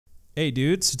Hey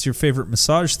dudes, it's your favorite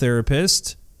massage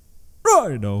therapist,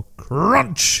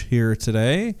 rhinoCRUNCH, here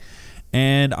today.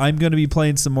 And I'm going to be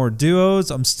playing some more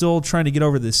duos. I'm still trying to get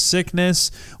over this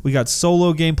sickness. We got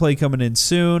solo gameplay coming in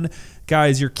soon.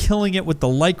 Guys, you're killing it with the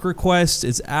like request.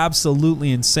 It's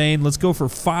absolutely insane. Let's go for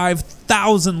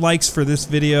 5,000 likes for this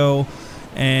video.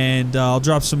 And I'll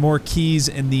drop some more keys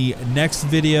in the next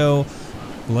video.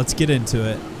 Let's get into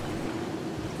it.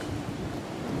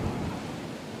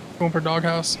 Going for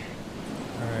doghouse.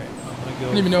 Alright, I'm gonna go. I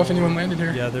don't even know if anyone landed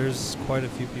here. Yeah, there's quite a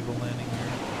few people landing here.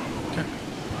 Okay.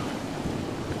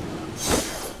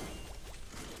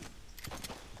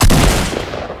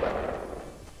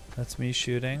 That's me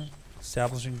shooting.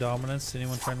 Establishing dominance.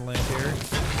 Anyone trying to land here?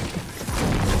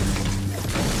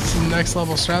 Some next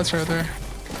level strats right there.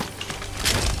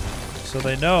 So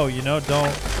they know, you know,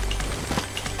 don't.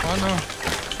 Oh no.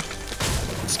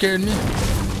 It scared me.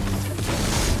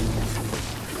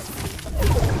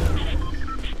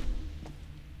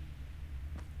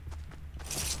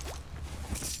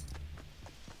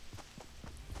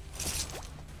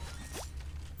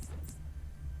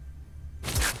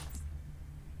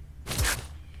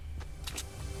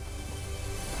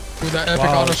 With that epic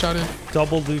auto shot in.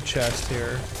 Double loot chest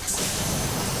here.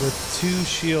 With 2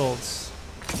 shields.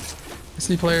 I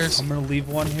see players. I'm gonna leave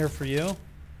one here for you.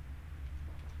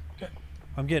 Okay.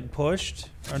 I'm getting pushed.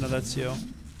 Oh no, that's you.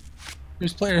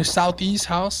 There's players southeast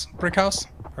house, brick house.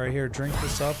 Alright, here, drink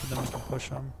this up and then we can push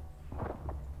them.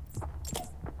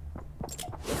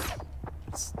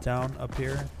 It's down up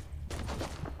here.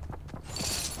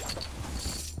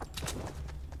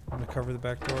 I'm gonna cover the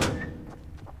back door.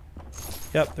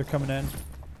 Yep, they're coming in.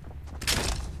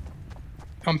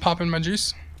 I'm popping my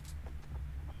juice.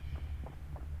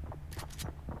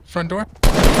 Front door.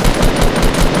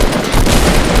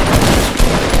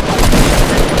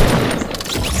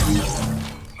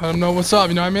 Let them know what's up,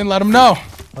 you know what I mean? Let them know.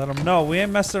 Let them know. We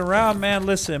ain't messing around, man.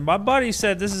 Listen, my buddy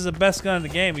said this is the best gun in the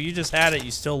game, but you just had it.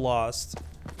 You still lost.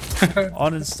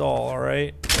 Uninstall,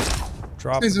 alright?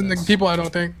 Drop These are the people, I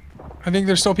don't think. I think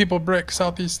there's still people brick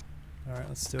southeast. Alright,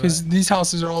 let's do it. Because these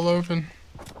houses are all open.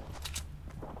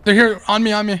 They're here, on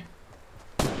me, on me.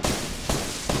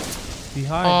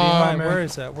 Behind. Man. Where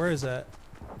is that? Where is that?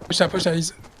 Push that, push that.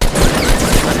 He's...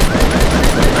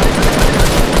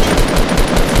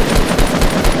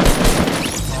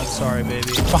 Oh, sorry,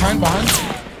 baby. Behind.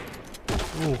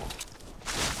 Ooh.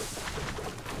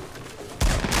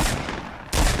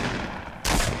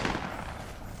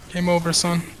 Game over,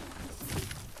 son.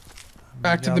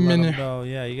 Back to the menu.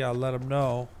 Yeah, you gotta let them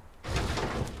know.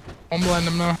 I'm letting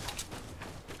them know.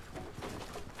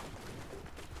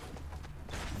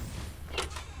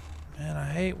 Man, I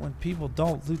hate when people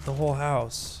don't loot the whole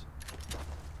house.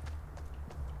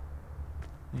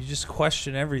 You just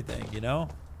question everything, you know?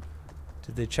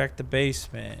 Did they check the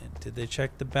basement? Did they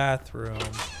check the bathroom?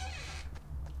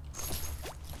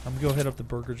 I'm gonna go hit up the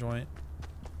burger joint.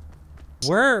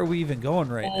 Where are we even going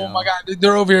right now? Oh my god, dude,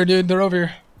 they're over here, dude. They're over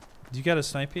here. You got a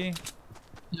snipey?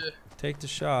 Yeah. Take the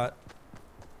shot.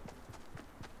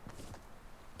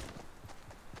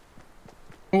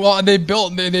 Well, they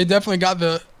definitely got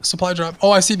the supply drop.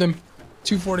 Oh, I see them.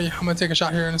 240. I'm gonna take a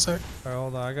shot here in a sec. Alright,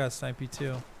 hold on. I got a snipey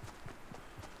too.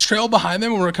 Trail behind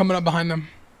them, or we're coming up behind them.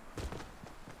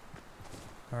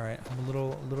 Alright, I'm a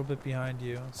little bit behind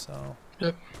you, so.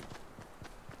 Yep.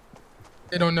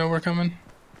 They don't know we're coming.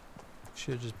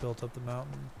 Should have just built up the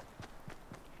mountain.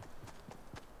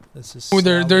 This is. Oh,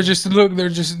 they're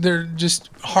just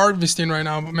harvesting right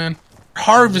now, but man,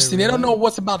 harvesting. They don't know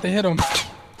what's about to hit them.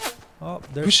 Oh,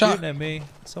 they're shooting at me.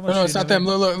 No, it's not them.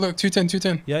 Look,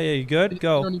 210. Yeah, you good?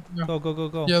 Go.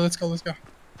 Go. Yeah, let's go.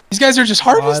 These guys are just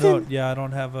harvesting. I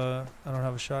don't have a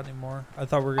shot anymore. I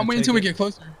thought we were gonna. I'm waiting until we get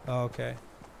closer. Oh, okay.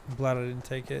 I'm glad I didn't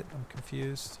take it. I'm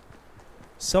confused.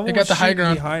 Someone got the high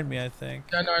ground behind me, I think.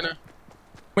 Yeah, I know.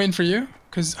 Waiting for you,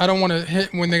 cause I don't want to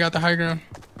hit when they got the high ground.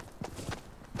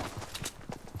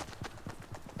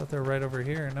 But they're right over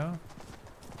here, no?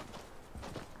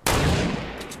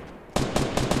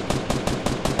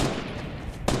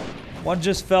 One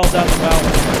just fell down the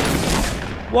mountain.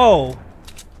 Whoa!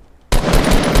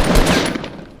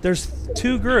 There's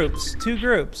two groups.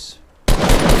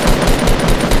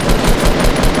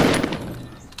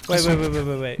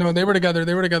 Wait. No, they were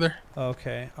together.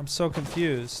 Okay, I'm so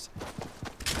confused.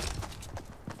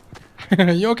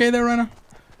 You okay there, Rhino?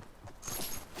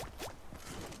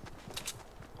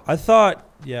 I thought,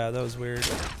 yeah, that was weird.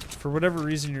 For whatever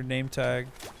reason, your name tag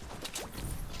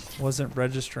wasn't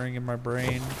registering in my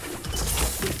brain.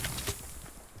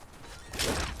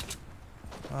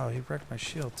 Wow, he wrecked my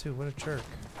shield too. What a jerk.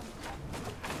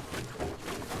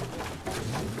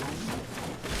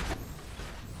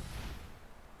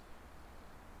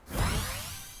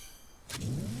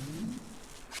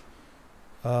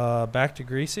 Back to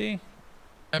Greasy.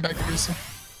 Yeah, back to Greasy.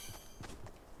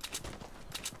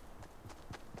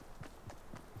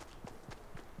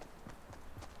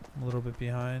 A little bit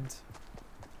behind.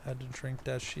 Had to drink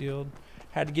that shield.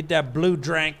 Had to get that blue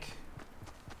drink.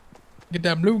 Get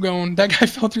that blue going. That guy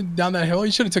fell through down that hill.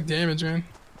 He should have took damage, man.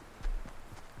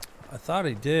 I thought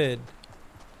he did.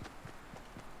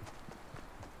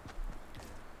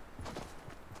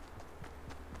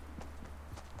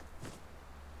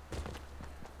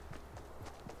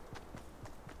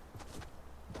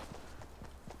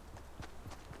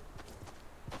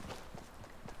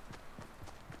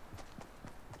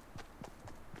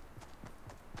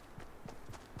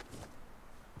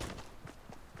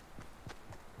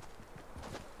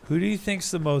 Who do you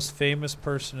think's the most famous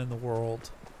person in the world?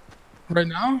 Right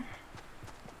now?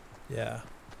 Yeah.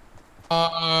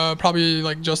 Probably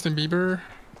like Justin Bieber.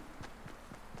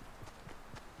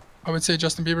 I would say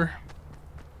Justin Bieber.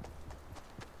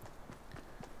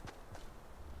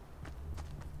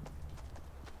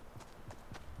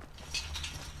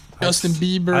 Justin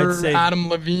Bieber, Adam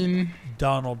Levine.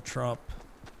 Donald Trump.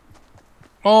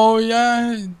 Oh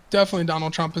yeah, definitely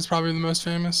Donald Trump is probably the most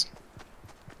famous.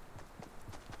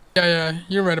 Yeah,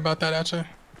 you're right about that, actually.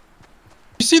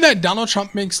 You see that Donald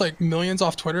Trump makes like millions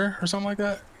off Twitter or something like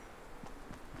that?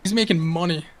 He's making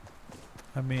money.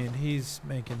 I mean, he's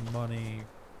making money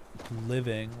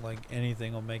living. Like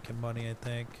anything will make him money, I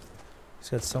think. He's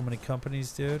got so many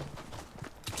companies, dude.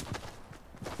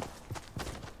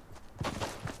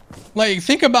 Like,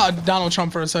 think about Donald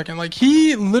Trump for a second. Like,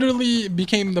 he literally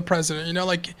became the president, you know?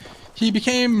 Like, he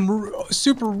became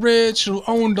super rich,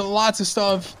 owned lots of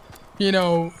stuff, you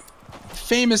know,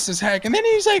 famous as heck. And then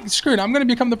he's like, screw it, I'm going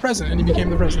to become the president. And he became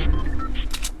the president.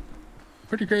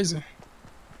 Pretty crazy.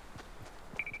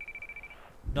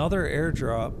 Another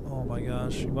airdrop. Oh my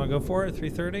gosh. You want to go for it?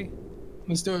 330?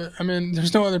 Let's do it. I mean,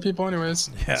 there's no other people anyways.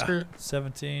 Yeah. Screw it.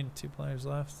 17. 2 players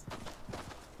left.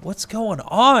 What's going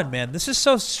on, man? This is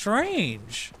so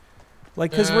strange. Like,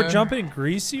 because we're jumping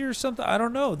Greasy or something? I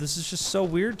don't know. This is just so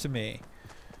weird to me.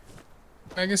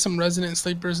 Can I get some resident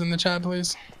sleepers in the chat,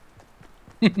 please?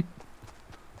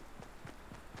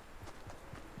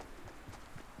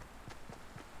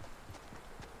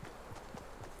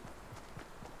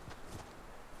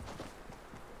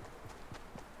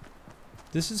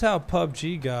 This is how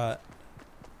PUBG got.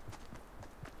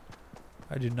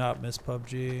 I do not miss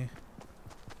PUBG.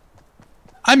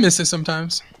 I miss it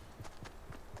sometimes.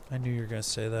 I knew you were going to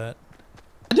say that.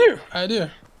 I do.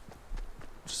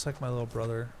 Just like my little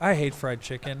brother. I hate fried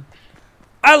chicken.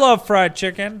 I love fried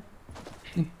chicken.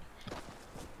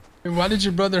 Why did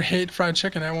your brother hate fried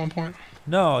chicken at one point?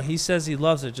 No, he says he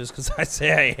loves it just because I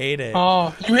say I hate it.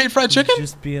 Oh, you hate fried chicken?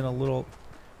 Just being a little...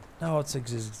 No, it's an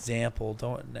example.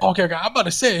 Don't... Okay, I'm about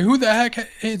to say, who the heck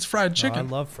hates fried chicken?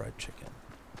 No, I love fried chicken.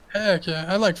 Heck yeah.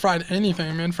 I like fried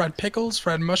anything, man. Fried pickles,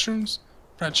 fried mushrooms,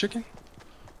 fried chicken.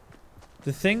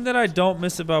 The thing that I don't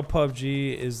miss about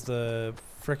PUBG is the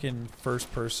frickin'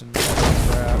 first person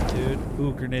crap, dude.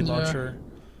 Ooh, grenade launcher.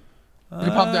 You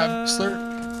pop that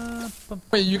slurp.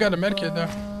 Wait, you got a medkit though.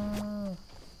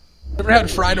 Ever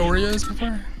had fried Oreos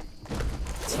before?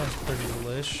 That sounds pretty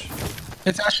delish.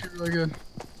 It's actually really good.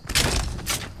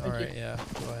 Alright, yeah,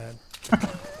 go ahead.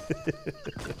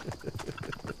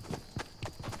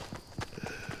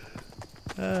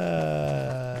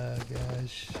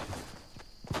 Gosh.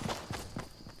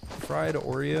 Fried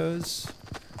Oreos?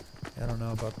 I don't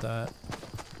know about that.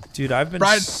 Dude, I've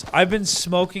been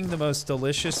smoking the most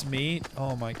delicious meat.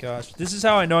 Oh my gosh. This is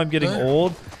how I know I'm getting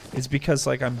old. Is because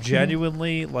like I'm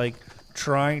genuinely like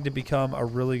trying to become a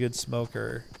really good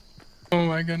smoker. Oh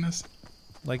my goodness.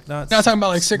 Like not talking about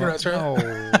like cigarettes, right?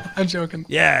 No. I'm joking.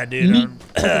 Yeah, dude.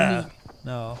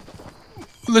 No.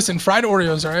 Listen, fried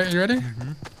Oreos, alright? You ready?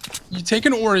 Mm-hmm. You take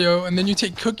an Oreo and then you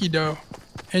take cookie dough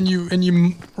and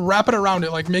you wrap it around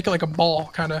it, like make it like a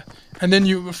ball kinda, and then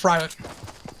you fry it.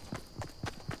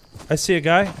 I see a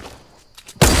guy.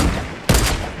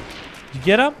 You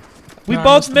get him? We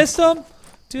both missed him?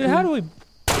 Dude, how do we...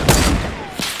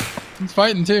 He's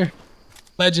fighting too.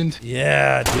 Legend.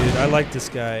 Yeah, dude. I like this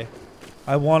guy.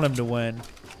 I want him to win.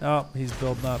 Oh, he's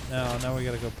building up now. Now we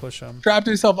gotta go push him. Trapped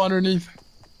himself underneath.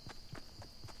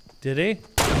 Did he?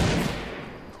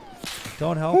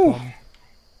 Don't help him.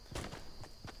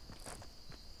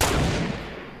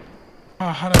 Oh,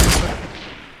 how did I miss that?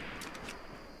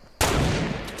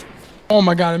 Oh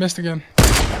my god, I missed again.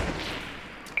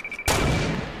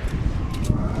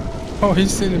 Oh,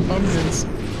 he's sitting in pumpkins.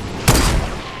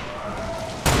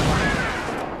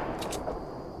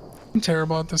 I'm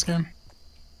terrible at this game.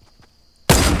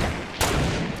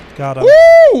 Got him.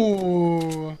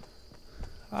 Woo!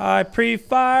 I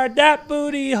pre-fired that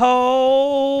booty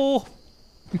hole.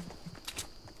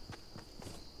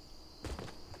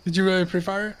 Did you really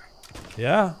pre-fire it?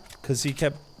 Yeah, because he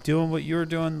kept doing what you were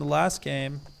doing the last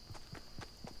game.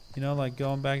 You know, like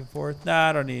going back and forth. Nah,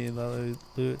 I don't need any loot.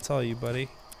 It's all you, buddy.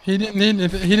 He didn't need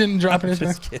it. He didn't drop anything.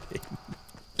 Just kidding.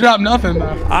 Drop nothing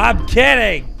though. I'm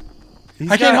kidding.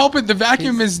 I can't help it. The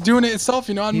vacuum is doing it itself.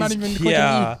 You know, I'm not even clicking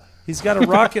Yeah, E. he's got a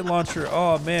rocket launcher.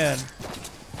 Oh man.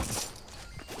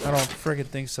 I don't freaking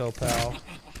think so, pal.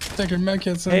 Take your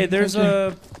medkits. Hey, there's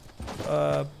a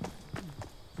bada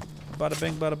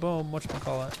bing, bada boom.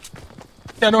 Whatchamacallit?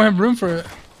 Yeah, I don't have room for it.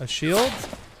 A shield?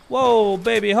 Whoa,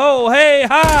 baby, ho, hey,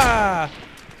 ha!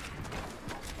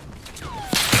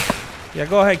 Yeah,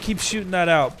 go ahead, keep shooting that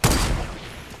out.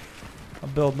 I'm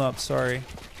building up, sorry.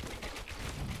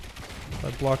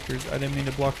 I didn't mean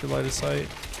to block your line of sight.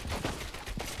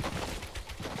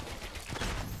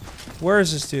 Where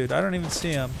is this dude? I don't even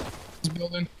see him. He's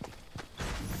building.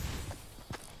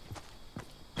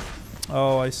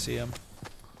 Oh, I see him.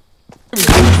 We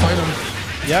gotta fight him.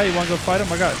 Yeah, you want to go fight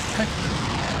him? I got it.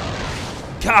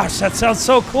 Gosh, that sounds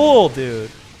so cool,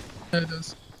 dude. Yeah, it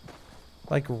does.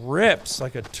 Like rips,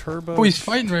 like a turbo. Oh, he's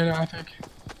fighting right now, I think.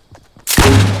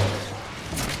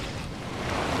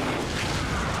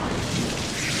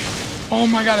 Oh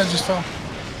my god, I just fell.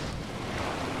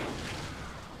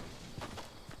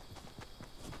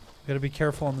 Gotta be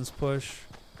careful on this push.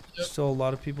 Yep. Still a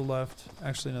lot of people left.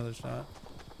 Actually, no, there's not. I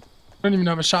don't even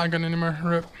have a shotgun anymore.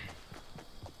 Rip.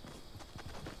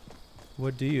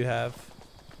 What do you have?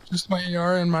 Just my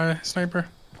AR and my sniper.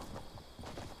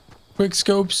 Quick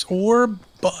scopes or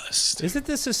bust. Isn't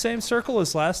this the same circle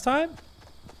as last time?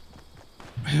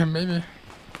 Yeah, maybe.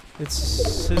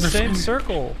 It's the they're same fighting.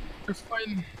 circle. They're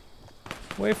fighting.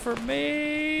 Wait for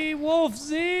me, Wolf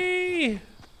Z.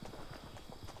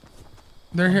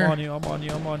 They're here. I'm on you. I'm on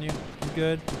you. I'm on you. You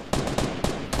good?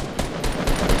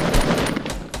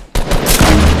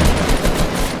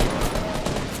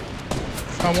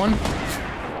 Got one.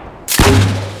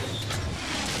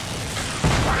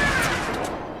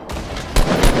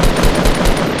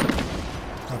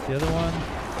 Not the other one.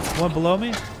 One below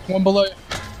me. One below.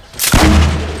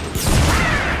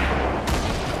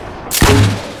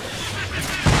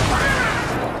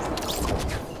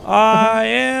 I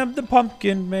am the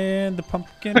pumpkin man, the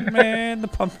pumpkin man, the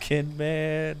pumpkin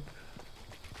man.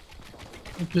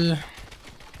 Okay.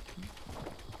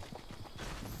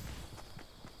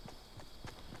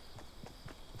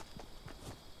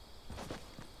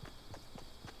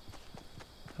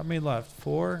 How many left?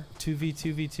 4?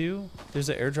 2v2v2? There's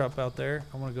an airdrop out there.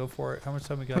 I want to go for it. How much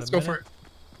time we got? Let's go for it.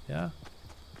 Yeah?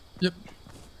 Yep.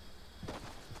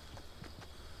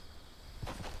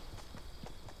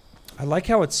 I like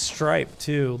how it's striped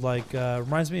too. Like,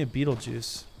 reminds me of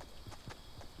Beetlejuice.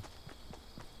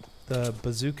 The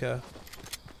bazooka.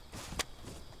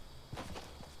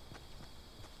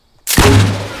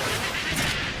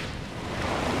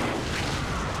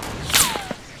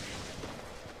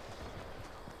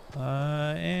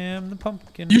 I am the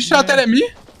pumpkin. You shot that at me?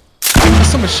 That's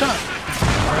someone shot.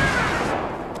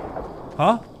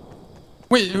 Huh?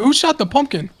 Wait, who shot the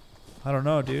pumpkin? I don't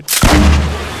know, dude.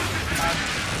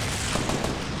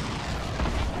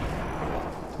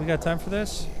 We got time for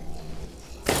this?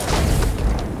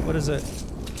 What is it?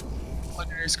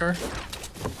 Legendary scar.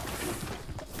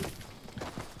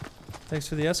 Thanks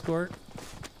for the escort.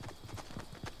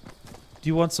 Do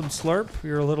you want some slurp?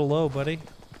 You're a little low, buddy.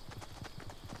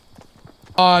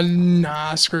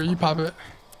 Nah, screw it. You pop it.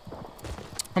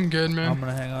 I'm good, man. I'm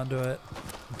gonna hang on to it.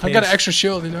 I got an extra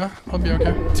shield, you know? I'll be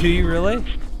okay. Do you really?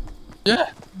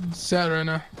 Yeah. I'm sad right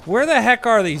now. Where the heck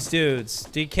are these dudes?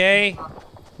 DK?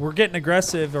 We're getting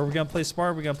aggressive. Are we gonna play smart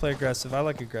or are we gonna play aggressive? I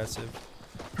like aggressive.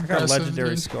 I got a legendary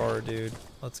dude. scar, dude.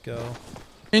 Let's go.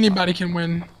 Anybody can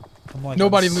win. I'm like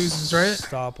Nobody loses, right?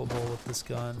 Unstoppable with this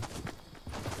gun.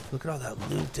 Look at all that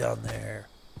loot down there.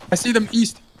 I see them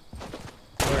east.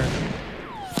 Where?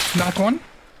 Knocked one.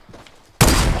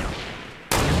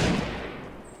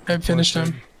 I finished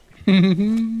him.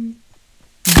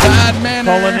 Bad man.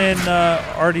 Calling in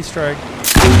Artie Strike.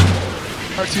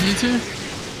 R2D2.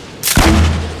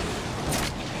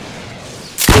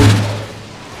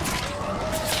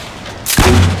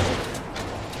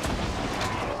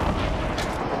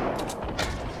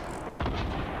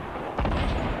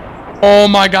 Oh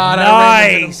my god.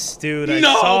 Nice, dude. I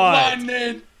No, saw it.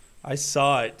 man. I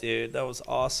saw it, dude. That was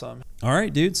awesome. All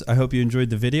right, dudes. I hope you enjoyed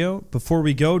the video. Before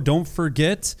we go, don't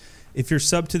forget, if you're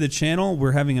subbed to the channel,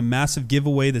 we're having a massive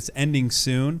giveaway that's ending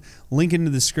soon. Link in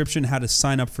the description how to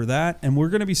sign up for that. And we're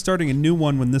going to be starting a new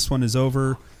one when this one is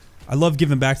over. I love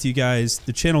giving back to you guys.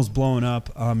 The channel's blowing up.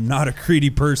 I'm not a greedy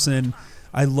person.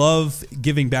 I love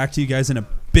giving back to you guys in a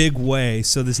big way.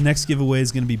 So this next giveaway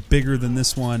is going to be bigger than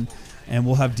this one, and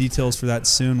we'll have details for that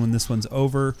soon when this one's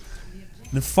over.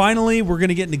 And then finally, we're going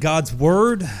to get into God's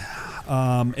Word.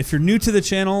 If you're new to the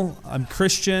channel, I'm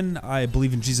Christian. I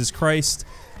believe in Jesus Christ.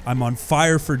 I'm on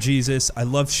fire for Jesus. I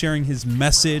love sharing his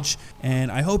message,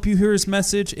 and I hope you hear his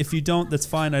message. If you don't, that's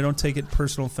fine. I don't take it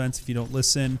personal offense if you don't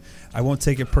listen. I won't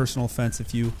take it personal offense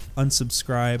if you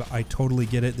unsubscribe. I totally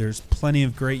get it. There's plenty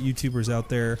of great YouTubers out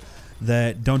there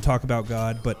that don't talk about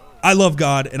God, but I love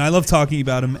God, and I love talking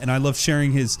about him, and I love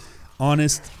sharing his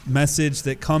honest message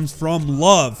that comes from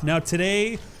love. Now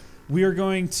today, we are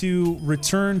going to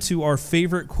return to our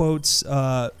favorite quotes.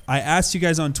 I asked you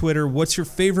guys on Twitter, what's your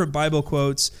favorite Bible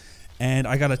quotes? And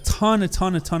I got a ton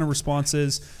of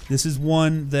responses. This is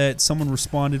one that someone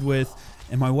responded with,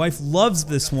 and my wife loves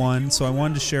this one, so I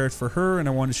wanted to share it for her, and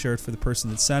I wanted to share it for the person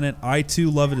that sent it. I too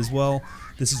love it as well.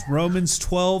 This is Romans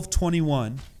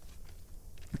 12:21.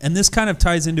 And this kind of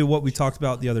ties into what we talked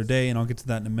about the other day, and I'll get to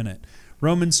that in a minute.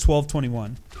 Romans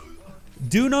 12:21.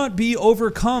 Do not be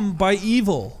overcome by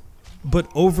evil, but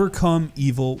overcome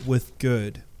evil with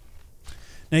good.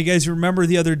 Now, you guys remember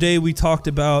the other day we talked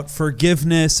about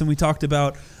forgiveness, and we talked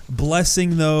about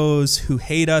blessing those who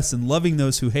hate us and loving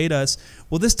those who hate us.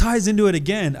 Well, this ties into it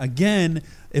again. Again,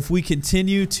 if we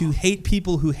continue to hate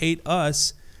people who hate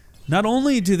us, not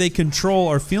only do they control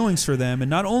our feelings for them, and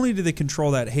not only do they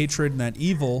control that hatred and that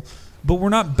evil, but we're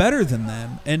not better than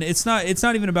them. And it's not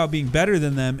even about being better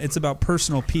than them. It's about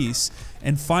personal peace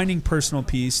and finding personal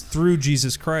peace through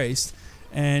Jesus Christ.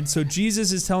 And so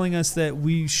Jesus is telling us that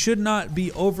we should not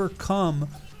be overcome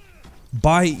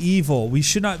by evil. We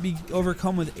should not be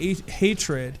overcome with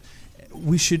hatred.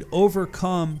 We should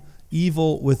overcome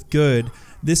evil with good.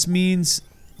 This means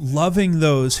loving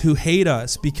those who hate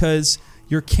us, because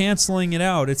you're canceling it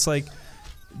out. It's like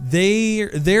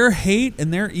their hate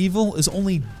and their evil is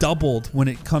only doubled when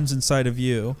it comes inside of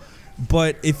you.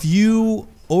 But if you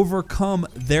overcome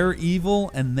their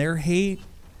evil and their hate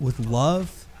with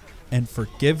love and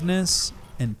forgiveness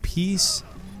and peace,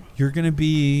 you're going to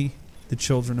be the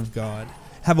children of God.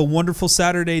 Have a wonderful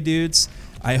Saturday, dudes.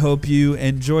 I hope you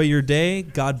enjoy your day.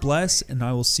 God bless, and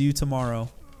I will see you tomorrow.